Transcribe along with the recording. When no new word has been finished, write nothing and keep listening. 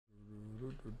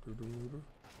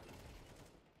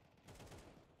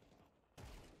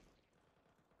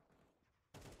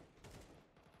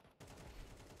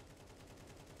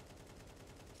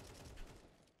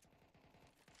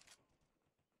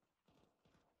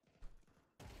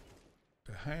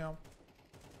Damn.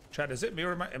 Chad, is it me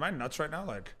or am I nuts right now?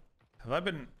 Like,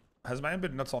 has my aim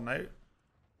been nuts all night?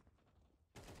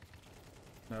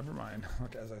 Never mind.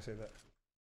 Okay, as I say that.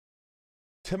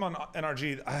 Tim on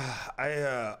NRG.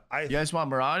 You guys want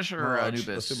Mirage or Anubis?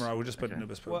 Let's do Mirage. We just put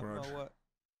Anubis. Put Mirage. What?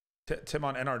 Tim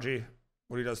on NRG.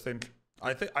 What do you guys think?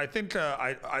 I think did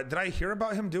I hear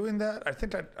about him doing that? I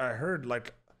think I heard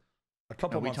like a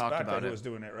couple months back that he was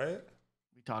doing it, right?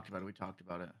 We talked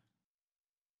about it.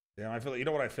 Yeah, I feel like, you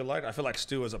know what I feel like? I feel like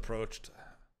Stu was approached.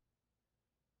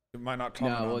 You might not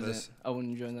comment on this. I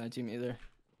wouldn't join that team either.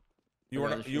 You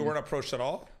weren't approached at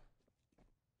all?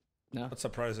 No. That's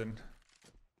surprising.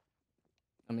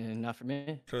 I mean, not for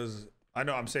me. Because I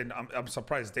know I'm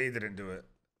surprised they didn't do it.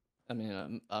 I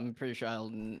mean, I'm pretty sure I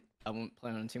won't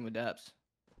play on a team with Daps.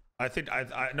 I think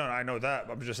I know that.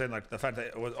 I'm just saying like the fact that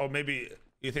it was. Oh, maybe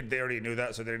you think they already knew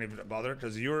that, so they didn't even bother.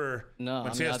 Because you were when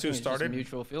CS2 I think started. It's just a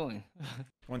mutual feeling.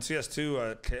 When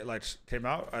CS2 came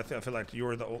out, I feel like you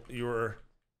were.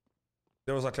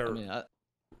 There was like a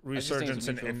resurgence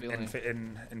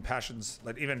in passions.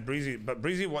 Like even Breezy, but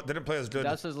Breezy didn't play as good.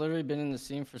 Daps has literally been in the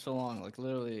scene for so long. Like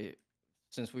literally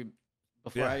since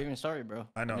before I even started, bro.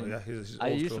 I know. He's I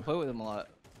used to play with him a lot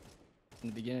in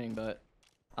the beginning, but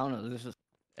I don't know.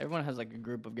 Everyone has like a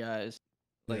group of guys.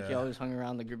 Like he always hung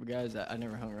around the group of guys that I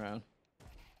never hung around.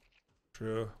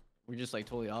 True. We're just like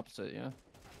totally opposite, yeah.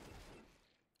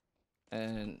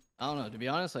 And I don't know. To be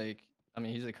honest, like I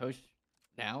mean, he's a coach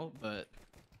now, but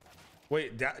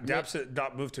wait, Daps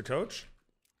not moved to coach?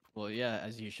 Well, yeah,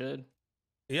 as you should.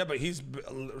 Yeah, but he's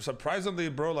surprisingly,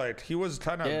 bro. Like he was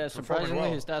kind of surprisingly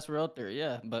his stats were out there.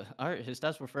 Yeah, but all right, his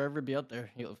stats will forever be out there.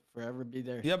 He'll forever be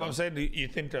there. Yeah, but I'm saying, you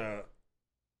think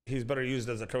he's better used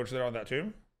as a coach there on that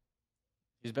team?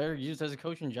 He's better used as a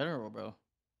coach in general, bro.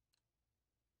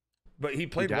 But he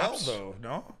played well though,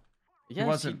 no?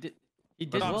 Yes, he did. He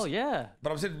did well, yeah.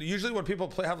 But I'm saying usually when people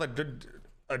have like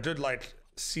a good like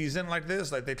season like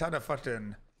this, like they kind of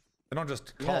fucking. They don't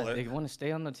just call it. They want to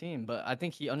stay on the team, but I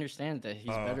think he understands that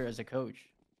he's better as a coach.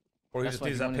 Or he just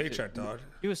needs that paycheck, dog.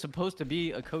 He was supposed to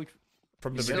be a coach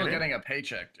from the beginning. Still getting a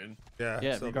paycheck, dude.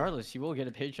 Yeah, regardless, he will get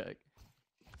a paycheck.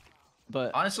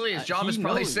 But honestly, his job is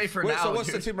probably safer now. So what's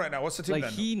the team right now? What's the team like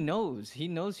then? he knows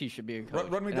he should be a coach.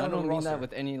 Run me down I don't mean roster. that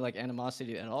with any like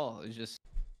animosity at all. It's just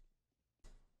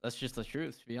that's just the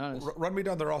truth, to be honest. Run me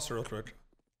down the roster real quick.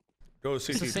 Go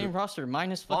see. It's the same roster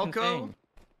minus fucking Fang.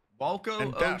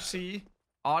 Balco, OC,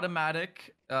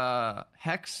 Automatic,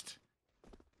 Hexed.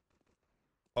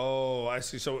 Oh, I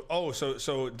see. So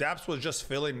Daps was just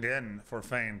filling in for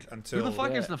Fang until. Who the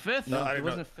fuck is the fifth? No, he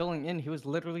wasn't filling in. He was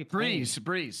literally playing.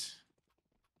 Breeze.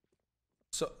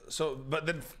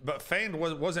 But Fang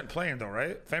wasn't playing though,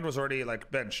 right? Fang was already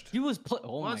like benched. He was playing.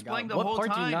 Oh my god! What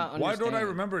part do you not understand? Why don't I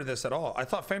remember this at all? I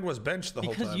thought Fang was benched the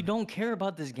whole time. Because you don't care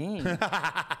about this game.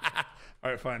 All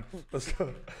right, fine. Let's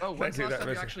go. Oh, when's the last time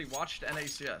you actually watched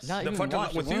NACS? Not even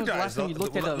watched. With you guys. You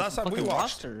looked at last time we watched.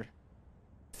 Roster.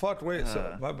 Fuck. Wait.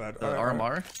 So my bad.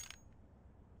 RMR.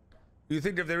 You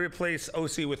think if they replace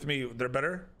OC with me, they're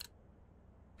better?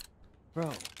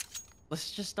 Bro, let's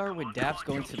just start with Daps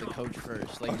going to the coach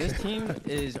first. Like this team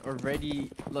is already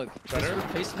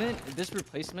This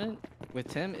replacement with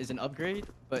Tim is an upgrade,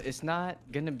 but it's not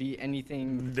gonna be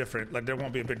anything different. Like there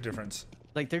won't be a big difference.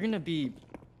 Like they're gonna be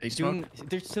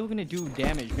they're still gonna do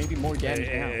damage, maybe more damage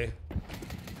now. Hey.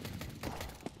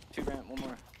 2 grand, one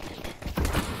more.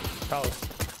 Palace.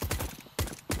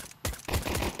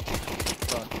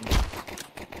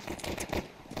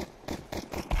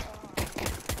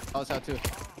 Oh, it's out too.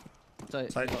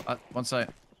 Side. One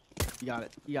side. You got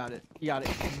it. You got it. You got it.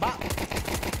 Bop.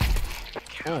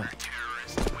 Oh.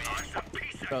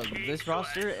 Bro, this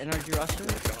roster, NRG roster,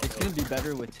 it's gonna be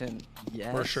better with Tim.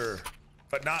 Yes. For sure.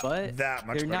 But not that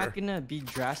much better. They're not gonna be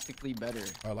drastically better.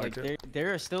 I like it.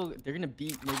 They're gonna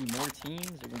beat maybe more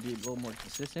teams. They're gonna be a little more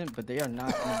consistent, but they are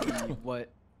not gonna be what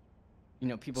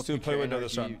people think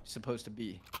NRG supposed to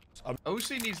be.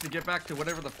 OC needs to get back to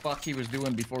whatever the fuck he was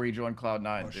doing before he joined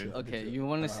Cloud9, dude. Okay, you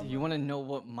wanna know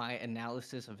what my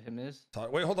analysis of him is?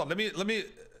 Wait, hold on. Let me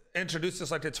introduce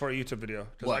this like it's for a YouTube video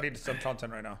because I need some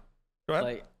content right now. Go ahead.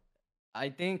 Like, I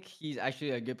think he's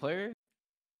actually a good player,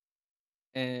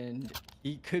 and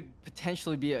he could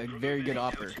potentially be a very good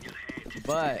opper,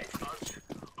 but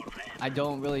I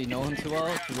don't really know him too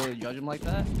well to really judge him like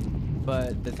that.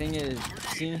 But the thing is,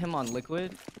 seeing him on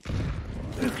Liquid,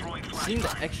 seeing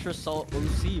the extra salt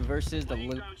OC versus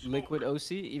the liquid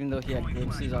OC, even though he had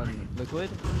glimpses on liquid,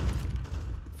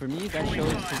 for me that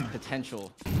shows his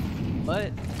potential.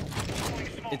 But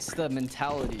it's the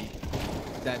mentality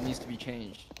that needs to be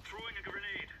changed.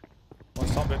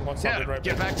 One stop right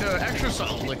get back to extra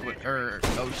salt liquid or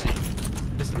OC.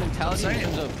 It's the mentality in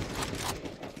terms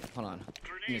of. Hold on.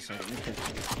 Give me a second.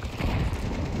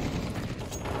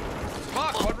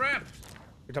 Fuck, what ramp?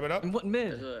 You coming up? In what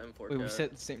mid? Wait, we said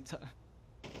at the same time.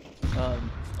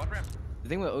 What ramp? The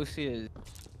thing with OC is,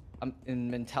 in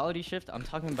mentality shift, I'm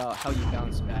talking about how you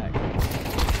bounce back.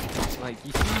 Like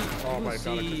you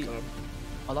see,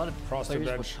 a lot of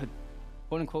players with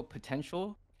quote-unquote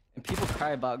potential, and people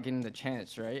cry about getting the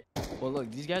chance, right? Well,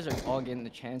 look, these guys are all getting the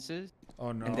chances.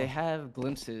 Oh no. And they have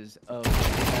glimpses of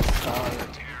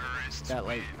that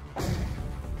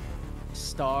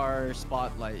star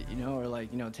spotlight, you know, or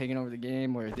like, you know, taking over the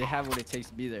game, where they have what it takes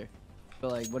to be there.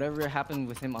 But like whatever happened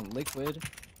with him on liquid,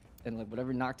 and like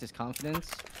whatever knocked his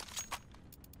confidence,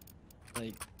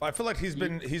 like I feel like he's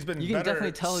been you better. You can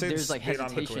definitely tell since there's like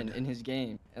hesitation in his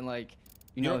game, and like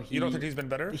you know, you don't think he's been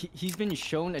better? He's been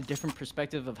shown a different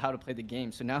perspective of how to play the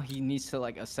game, so now he needs to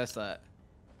like assess that.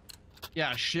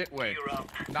 Yeah, shit way.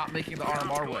 Not making the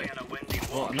RMR way.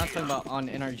 Well, I'm not talking about on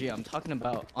NRG. I'm talking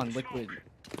about on liquid,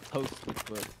 post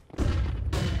liquid.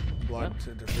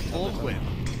 Liquid.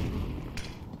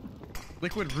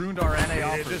 Liquid ruined our NA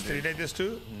offer. Did he did this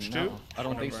too? No, I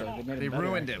don't think so. They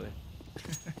ruined him.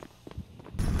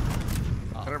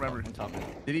 I don't remember.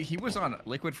 Did he? He was on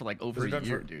liquid for like over a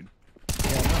year, dude.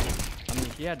 Yeah, no. I mean,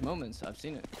 he had moments. I've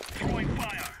seen it.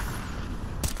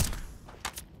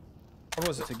 What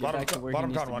was it? Bottom con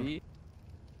one.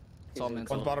 It's all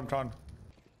mental. One's bottom con.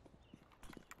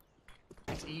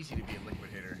 It's easy to be a liquid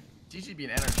hitter. It's easy to be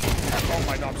an energy. Oh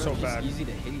my god, I'm so bad. It's easy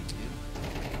to hate, dude.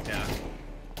 Yeah.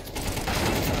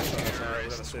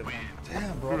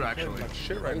 Damn, bro. True, actually. Like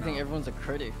shit right I now. think everyone's a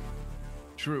critic.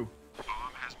 True.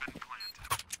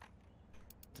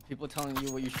 The people telling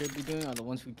you what you should be doing are the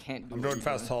ones who can't do. I'm doing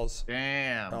fast hauls.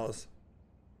 Damn. Hauls.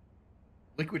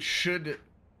 Liquid should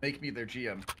make me their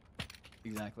GM.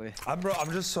 Exactly. I'm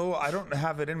just so I don't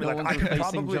have it in me. No Like one's I could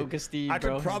replacing probably, Joker Steve, I could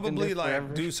bro. He's been probably there like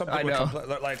forever. do something. I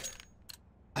know. Like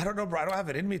I don't know, bro. I don't have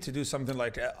it in me to do something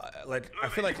like I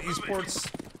feel like esports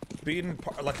being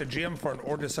like a GM for an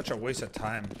org is such a waste of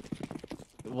time.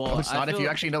 Well, it's not. If you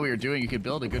actually know what you're doing, you could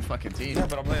build a good fucking team. Yeah,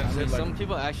 but I'm like, I mean, like some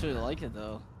people actually like it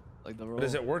though, like the role. but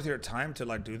is it worth your time to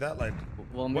like do that? Like,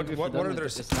 well, maybe what are their?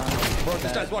 it's not Bro,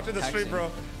 this guy's watching the taxing. stream, bro.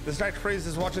 This guy crazy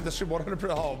is watching the stream 100%.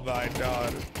 Oh my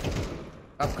god.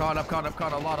 Up con, a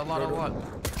lot. Oh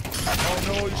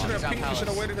no, you should have pinged. You should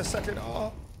have waited a second.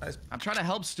 Oh, nice. I'm trying to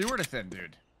help Stewie2k,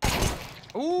 dude.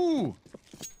 Ooh.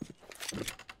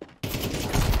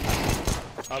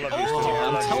 I love you, Stu.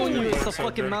 I'm telling you, it's the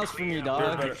fucking mouse for me,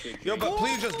 dog. Yo, but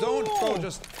please just don't, bro.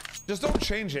 Just don't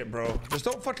change it, bro. Just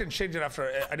don't fucking change it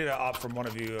after I need an op from one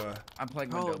of you. I'm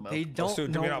playing Bro, window mode. they don't Stu,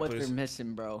 know out, what please. they're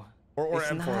missing, bro. Or it's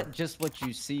M4. not just what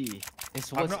you see.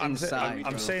 It's what's inside.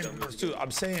 I'm saying, Stu, I'm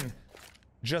saying,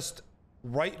 just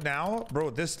right now,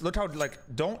 bro. This look how like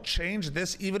don't change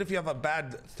this even if you have a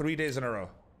bad 3 days in a row.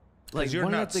 Like you're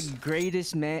one nuts. of the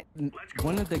greatest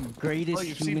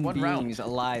human beings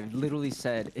alive literally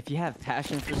said, if you have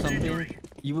passion for something,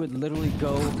 you would literally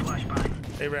go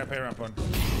A ramp one.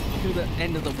 to the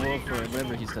end of the world for it,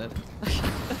 whatever he said.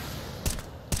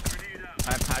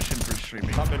 I have passion for streaming.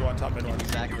 Top mid one.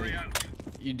 Exactly.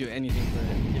 You'd do anything for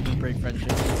it. Even break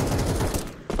friendship.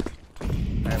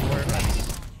 I have 4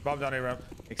 ramps. Bomb down A ramp.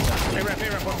 Exactly. A ramp,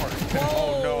 one more.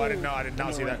 Oh no, I did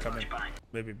not see that coming.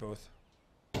 Maybe both.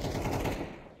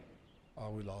 Oh,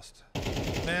 we lost.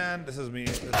 Man, this is me.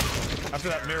 After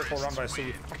that miracle run by Stu,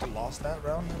 we fucking lost that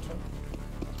round.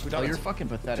 Oh, you're fucking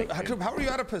pathetic. How are you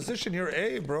out of position? You're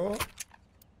A, bro.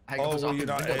 Oh, well, you're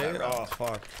not A? Oh,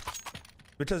 fuck.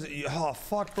 Because, oh,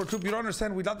 fuck, bro. Coop, you don't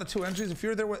understand. We got the 2 entries. If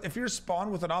you're there, if you're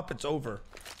spawned with an op, it's over.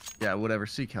 Yeah, whatever.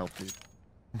 Seek help, dude.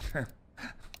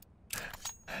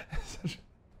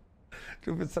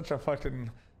 Coop is such a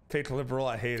fucking fake liberal.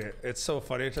 I hate it. It's so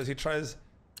funny because he tries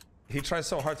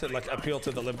so hard to like appeal to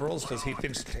the liberals because he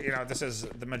thinks, you know, this is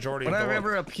the majority When of the I've world.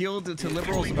 ever appealed to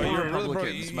liberals or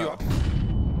Republicans, Bro,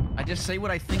 I just say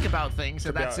what I think about things,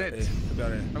 and that's it.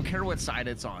 About it. I don't care what side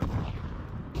it's on.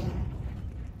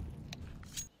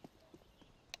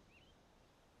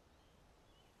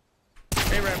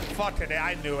 Hey, Rep, fuck it.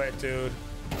 I knew it, dude.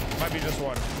 Might be just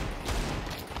one.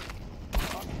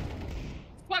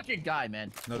 Fucking guy,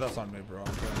 man. No, that's on me, bro.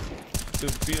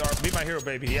 Dude, be my hero,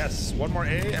 baby. Yes. One more A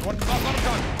and one. Bottom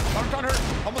con. Bottom con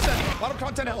hurt. Almost dead. Bottom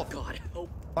con 10 health. God help.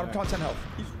 Bottom con 10 health.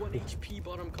 He's 1 HP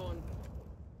bottom con.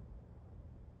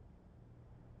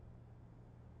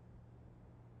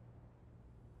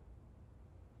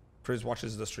 Freeze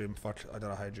watches the stream. Fuck, I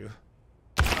gotta hide you.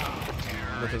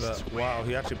 Look at that. Wow,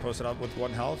 he actually posted up with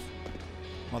 1 health.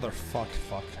 Motherfuck,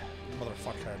 fuck.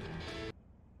 Motherfuck head.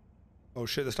 Oh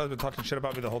shit, this guy's been talking shit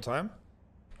about me the whole time?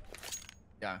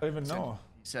 Yeah. I don't even know.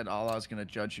 He said Allah was gonna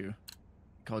judge you.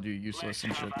 He called you useless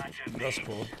and shit. That's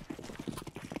cool.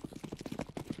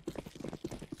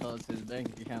 Oh, it's his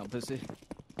bank account, pussy.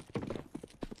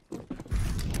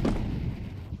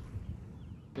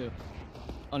 Two.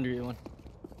 Under you one.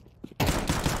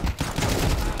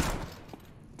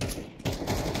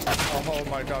 Oh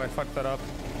my god, I fucked that up.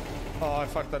 Oh, I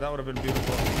fucked that. That would have been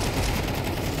beautiful.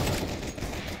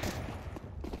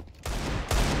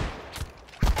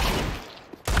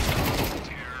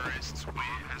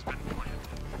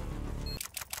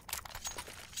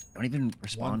 Don't even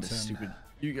respond to stupid.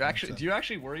 You actually do you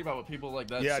actually worry about what people like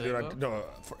that yeah, say? Yeah, dude.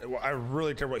 I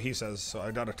really care what he says, so I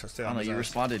gotta stay on. I don't know. You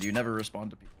responded. You never respond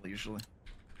to people usually.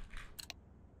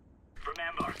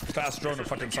 Remember, fast drone to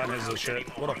fucking sign his shit.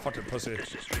 What a fucking pussy.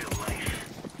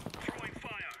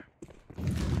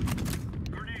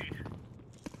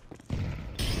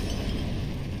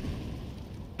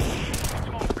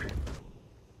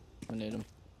 I need him.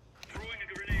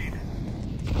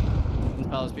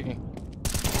 Pal speaking.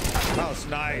 Pal's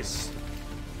nice.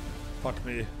 Fuck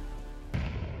me.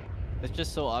 It's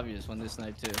just so obvious when they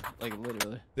snipe too. Like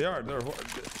literally. They are. They're.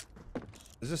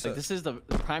 Is this like, this is the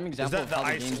prime example is that of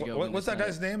how the the ice? games go. What's that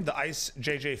guy's name? The Ice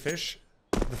JJ Fish,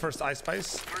 the first Ice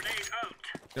Spice.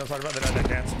 You know what I'm talking about? The guy that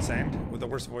danced and sang with the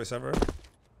worst voice ever.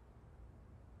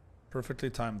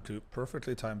 Perfectly timed, too.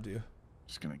 Perfectly timed, you.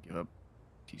 Just gonna give up.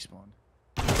 T-spawn.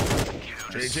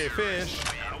 JJ Fish.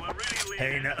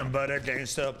 Ain't nothing but a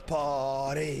gangster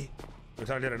party. We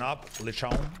trying to get an op.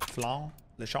 Lechon flan.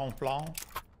 Lechon flan.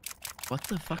 What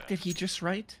the fuck did he just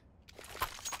write?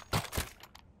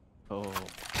 Oh.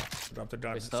 Drop the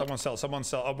gun. Someone sell. Someone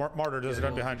sell. Oh, Martyr, there's a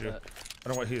gun behind you. I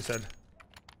don't know what he said.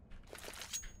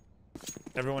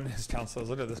 Everyone is counselors.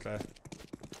 Look at this guy.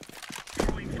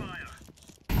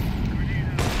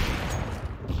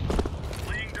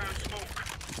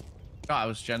 No, I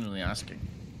was genuinely asking.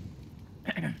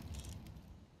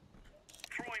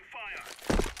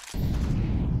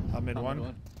 I'm in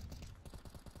one.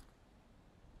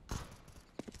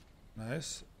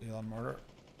 Nice. Elon Martyr.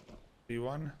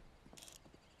 B1.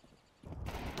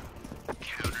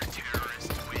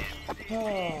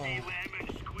 Oh.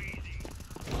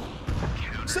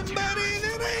 Somebody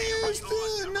that I used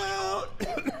to know.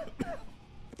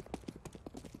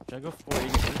 Should I go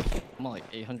 480? I'm on like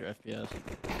 800 FPS.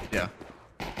 Yeah.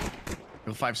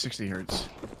 Go 560 hertz.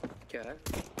 Okay.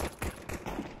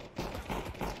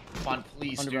 Come on,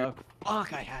 please, dude.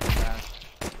 Fuck, I had that.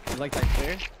 You like that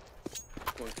clear?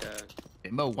 Okay. Hey,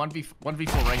 Mo,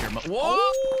 1v4 right here, Mo. Whoa!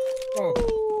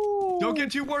 Oh. Don't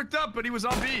get too worked up, but he was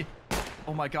on B.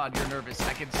 Oh my god, you're nervous.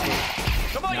 I can see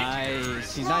it. Come on!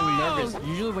 Nice. He's not even nervous.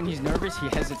 Usually when he's nervous, he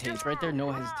hesitates. Right there,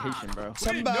 no hesitation, bro.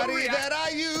 Somebody that I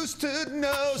used to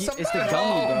know. It's the gummy, bro.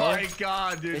 Oh my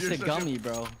god, dude. It's the gummy,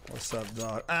 bro. What's up,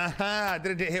 dog?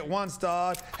 Didn't get hit once,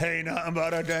 dog. Hey, nothing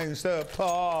but a gangster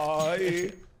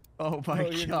party. Oh my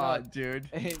god, dude.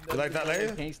 Hey, you like that,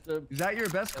 lady? Is that your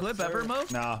best clip ever, Mo?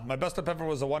 Nah, my best clip ever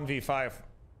was a 1v5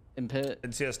 in Pit in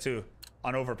CS2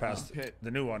 on Overpass,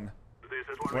 the new one.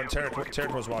 When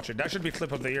Tarek was watching. That should be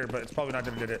clip of the year, but it's probably not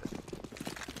gonna get it.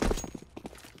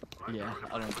 Yeah,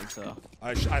 I don't think so.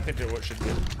 I think it should be.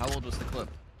 How old was the clip?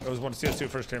 It was when CS2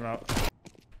 first came out.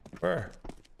 Where?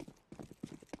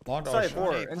 Long Inside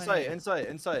 4.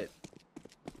 Insight.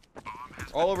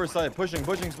 All over site. Pushing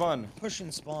spawn.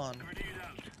 Pushing spawn.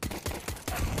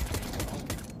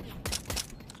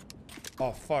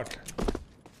 Oh fuck.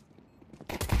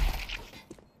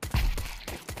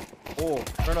 Oh,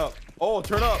 turn up. Oh,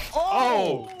 turn up.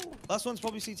 Oh! Last one's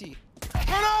probably CT. Turn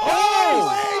up!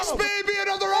 Oh! Ace, baby!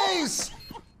 Another ace!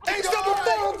 Ace number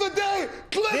 4 of the day!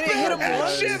 Clip it and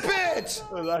ship it!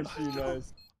 That was actually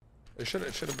nice. It should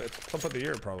have been clip of the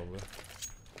year, probably.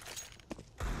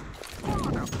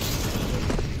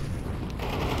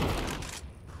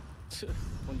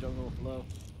 One jungle low.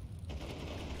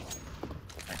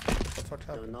 What the fuck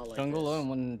happened? No, like Jungle low and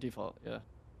one default, yeah.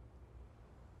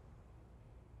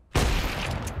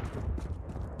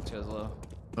 This guy's low.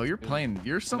 Oh, you're playing.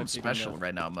 You're something special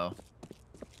right now, Mo.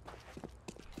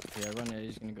 Yeah, run it.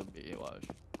 He's gonna go B. Watch.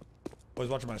 Always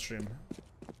watching my stream.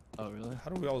 Oh, really?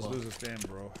 How do we always lose this game,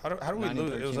 bro? How do we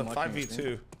lose it? It was a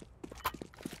 5v2.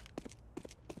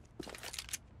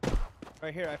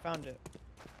 Right here, I found it.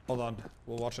 Hold on.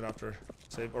 We'll watch it after.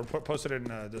 Save or post it in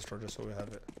Discord just so we have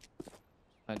it.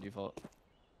 Plant default.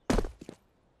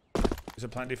 Is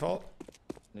it plant default?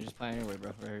 They're just playing anyway,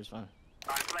 bro. Right here's fine.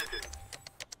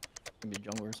 Gonna be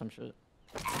jungle or some shit.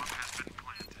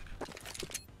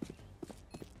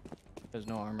 There's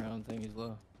no armor. I don't think he's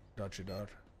low. Got you, dog.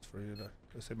 It's for you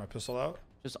to save my pistol out.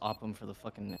 Just op him for the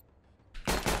fucking.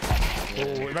 Oh,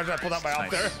 imagine I pulled out my op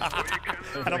there.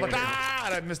 And I'm like, ah!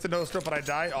 And I missed the nose strip, but I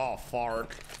die. Oh,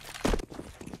 fark.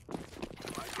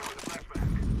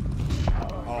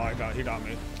 Oh, he got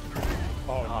me.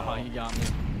 Oh, no. He got me.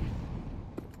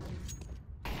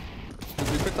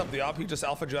 We picked up the op. He just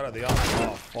alpha jet out of the op.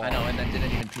 Oh, fuck. I know, and then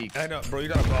didn't even peek. I know, bro. You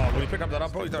gotta. When you pick up that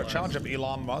op, bro, you gotta challenge him,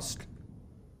 Elon Musk.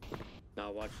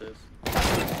 Now watch this.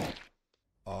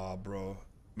 Oh, bro.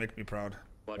 Make me proud.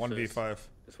 Watch 1v5.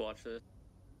 Just watch this.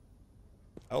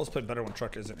 I always play better when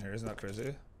Truck isn't here. Isn't that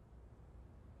crazy?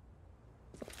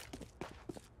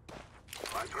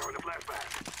 I'm throwing a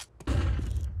flashback.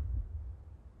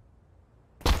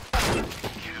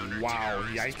 Wow,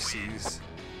 yikesies.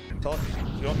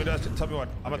 You want me to tell me what?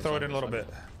 I'm gonna throw it in a little bit.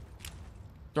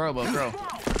 Throw, bro, throw.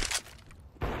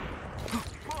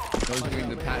 Those doing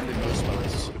the patented no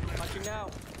spots. Watching now.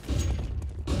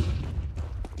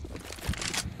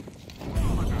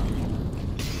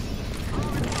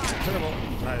 Terrible.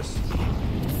 Nice.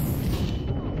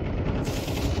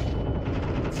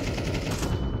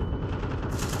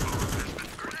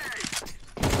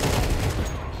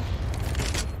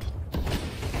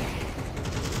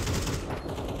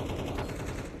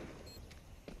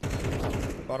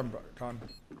 Bottom con.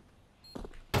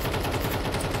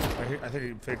 I think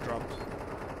he fake dropped.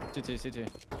 CT.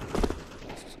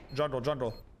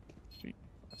 Jungle.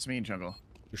 That's me in jungle.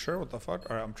 You sure? What the fuck?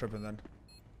 Alright, I'm tripping then.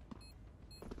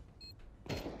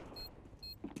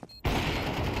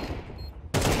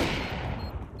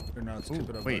 You're nuts. Keep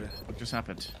it up, wait, buddy. what just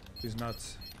happened? He's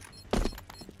nuts.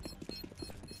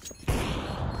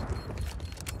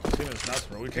 Team is nuts,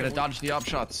 bro. We Gotta dodge the op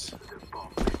shots.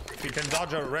 He can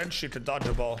dodge a wrench, he can dodge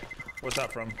a ball. What's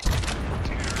that from?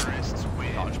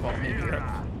 Dodgeball, maybe.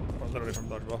 Yeah. Literally from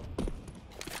dodgeball.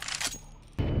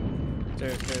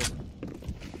 Stairs.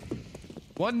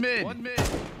 One mid. Let's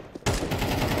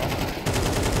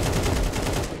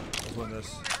win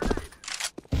this.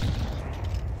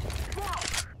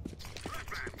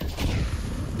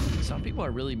 Some people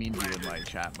are really mean to you in my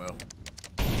chat, Mo.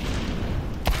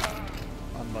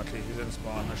 Unlucky, he's in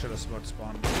spawn. I should have smoked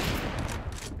spawn.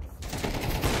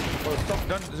 Oh, stop,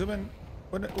 done. Zoom in.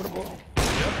 Winnable.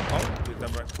 Yep. Oh, he's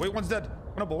done right. Wait, one's dead.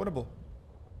 Winnable.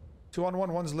 2-on-1,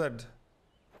 one's led.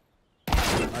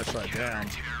 Nice try, damn.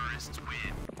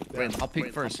 Wait, I'll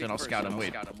peek first, and I'll scout him.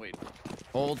 Wait.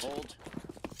 Hold.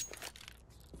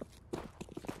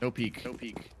 No peek.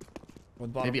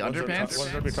 Maybe underpants?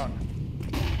 One's gonna be con.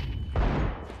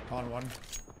 Con one.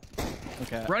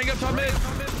 Okay. Running up top mid.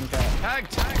 Okay.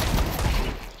 Tagged.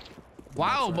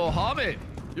 Wow, Mohammed.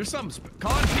 You're some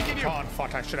con peeking you. Con,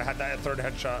 fuck, I should have had that third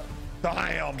headshot.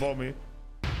 Damn, Bomi.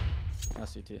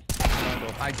 That's CT.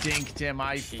 I dinked him.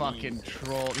 I fucking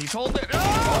trolled. He told it.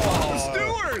 Oh,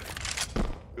 Stewart.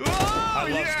 Oh, I love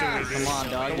yeah. Stewie, dude. Come on,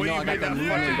 dog. The You way know you I made got that that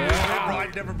fucking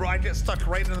money, bro. I get stuck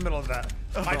right in the middle of that.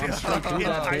 I get stuck through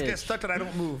that I get bitch. stuck and I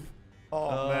don't move.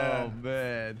 Oh,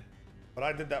 man. But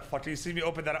I did that. Fuck, you see me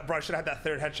open that up, bro. I should have had that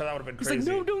third headshot. That would have been He's crazy.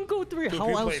 like, no, don't go through it. Coop, How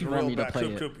you else played you want real me to bad. play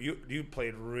it? Coop, you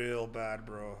played real bad,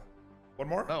 bro. One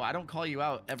more? Oh, I don't call you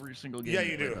out every single game. Yeah,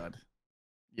 you do. Bad.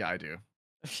 Yeah, I do.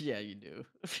 Yeah, you do.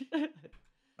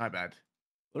 My bad.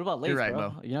 What about Lath, You're right,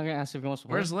 bro? Mo. You're not gonna ask if he wants to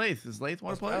play? Where's Lath? Does Lath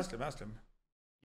want to play? Ask him.